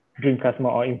dream customer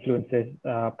or influencer's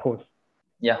post.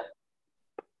 Yeah.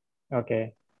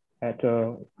 Okay.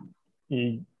 So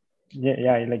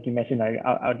like you mentioned, like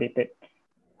outdated,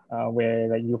 where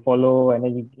like you follow and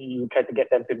then you try to get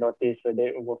them to notice so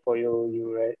they will follow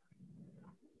you, right?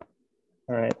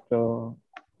 All right. So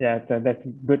yeah, so that's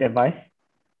good advice.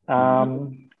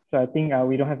 So I think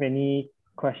we don't have any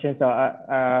questions. So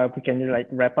we can like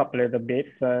wrap up a little bit.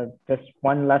 So just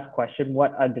one last question: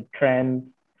 what are the trends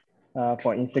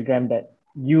for Instagram that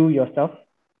you yourself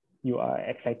you are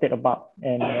excited about,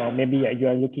 and maybe you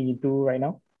are looking into right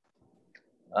now?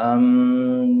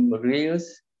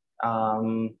 Reels.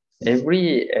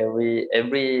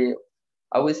 Every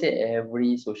I would say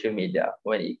every social media,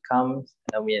 when it comes,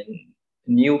 when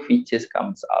new features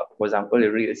comes up, for example,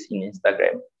 the Reels in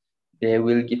Instagram, they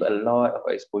will give a lot of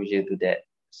exposure to that.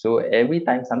 So every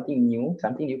time something new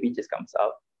features comes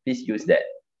out, please use that.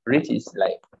 Reels is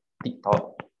like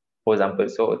TikTok, for example.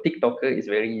 So TikToker is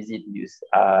very easy to use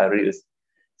Reels.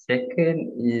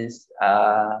 Second is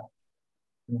uh,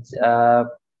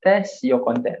 test your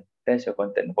content. Test your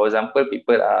content. For example,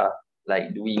 people are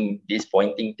like doing these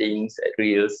pointing things at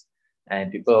Reels,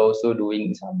 and people are also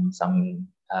doing some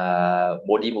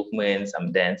body movements,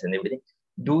 some dance and everything.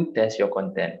 Do test your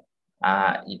content.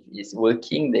 If it's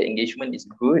working, the engagement is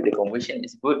good, the conversion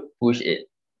is good, push it.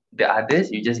 The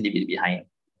others, you just leave it behind.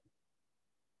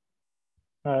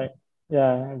 Right.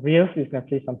 Yeah, Reels is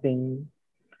definitely something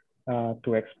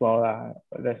to explore.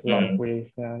 There's a lot of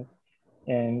ways,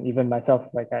 and even myself,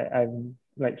 like I'm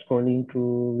like scrolling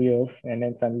through Reels, and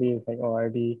then suddenly it's like, oh,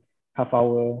 already half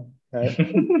hour, right?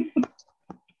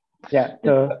 Yeah.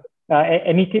 So,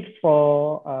 any tips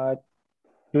for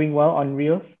doing well on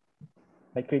Reels,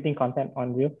 like creating content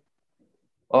on Reels?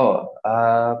 Oh,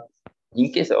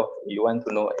 in case of you want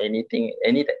to know anything,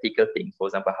 any technical thing, for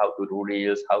example, how to do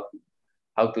Reels, how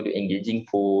to do engaging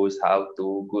posts, how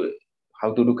to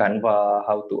do Canva,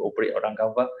 how to operate on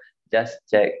Canva, just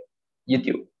check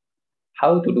YouTube.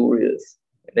 How to do Reels.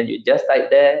 And then you just type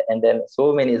there, and then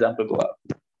so many examples go up.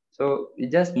 So you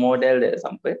just model the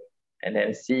example, and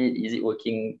then see is it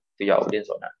working to your audience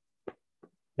or not.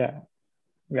 Yeah.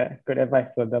 Yeah. Good advice.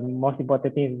 So the most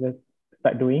important thing is just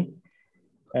start doing.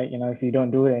 Right. If you don't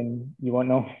do, then you won't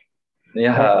know.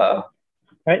 Yeah. Right.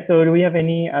 Right. So do we have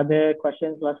any other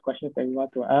last questions that you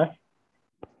want to ask?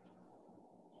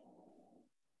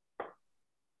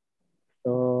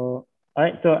 So, all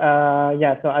right. So,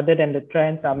 yeah. So, other than the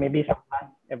trends, maybe some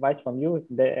last advice from you.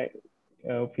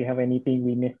 If you have anything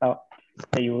we missed out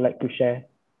that you would like to share.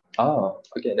 Oh,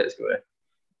 okay, that's good.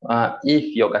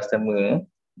 If your customer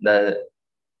the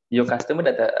your customer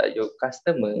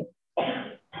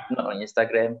not on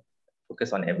Instagram,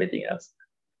 focus on everything else.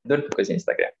 Don't focus on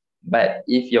Instagram. But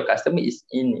if your customer is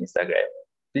in Instagram,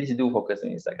 please do focus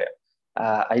on Instagram.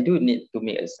 I do need to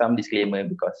make some disclaimer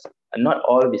because not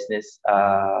all business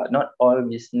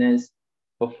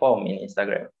perform in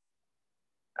Instagram.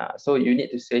 So you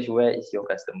need to search where is your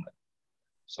customer.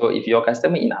 So if your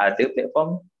customer in other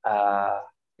platform,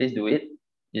 please do it.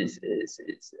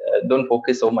 Don't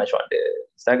focus so much on the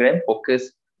Instagram.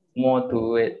 Focus more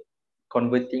toward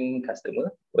converting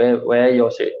customer where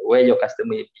your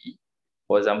customer be.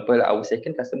 For example, our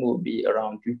second customer would be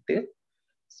around Twitter.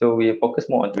 So we focus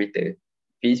more on Twitter.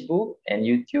 Facebook and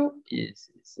YouTube is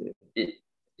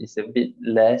a bit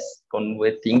less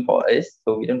converting for us,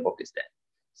 so we don't focus that.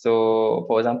 So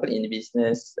for example, in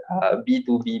business,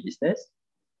 B2B business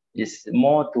is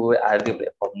more to other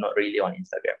platform, not really on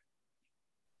Instagram.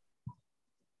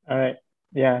 All right.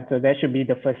 Yeah. So that should be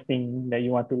the first thing that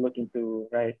you want to look into,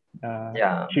 right?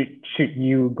 Yeah. Should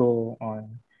you go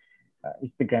on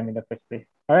Instagram in the first place?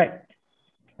 All right.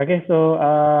 Okay. So,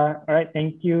 all right.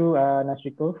 Thank you,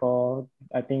 Nasriko, for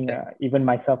I think even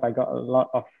myself, I got a lot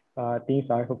of things.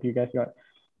 So I hope you guys got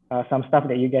some stuff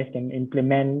that you guys can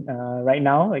implement right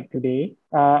now, like today.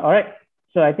 All right.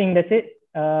 So I think that's it.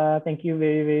 Thank you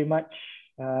very, very much,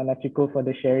 Nasriko, for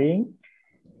the sharing.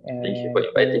 Thank you for And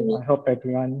inviting so me. I hope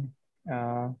everyone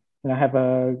have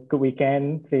a good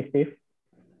weekend. Stay safe.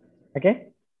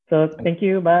 Okay. So thank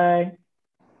you. Bye.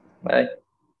 Bye.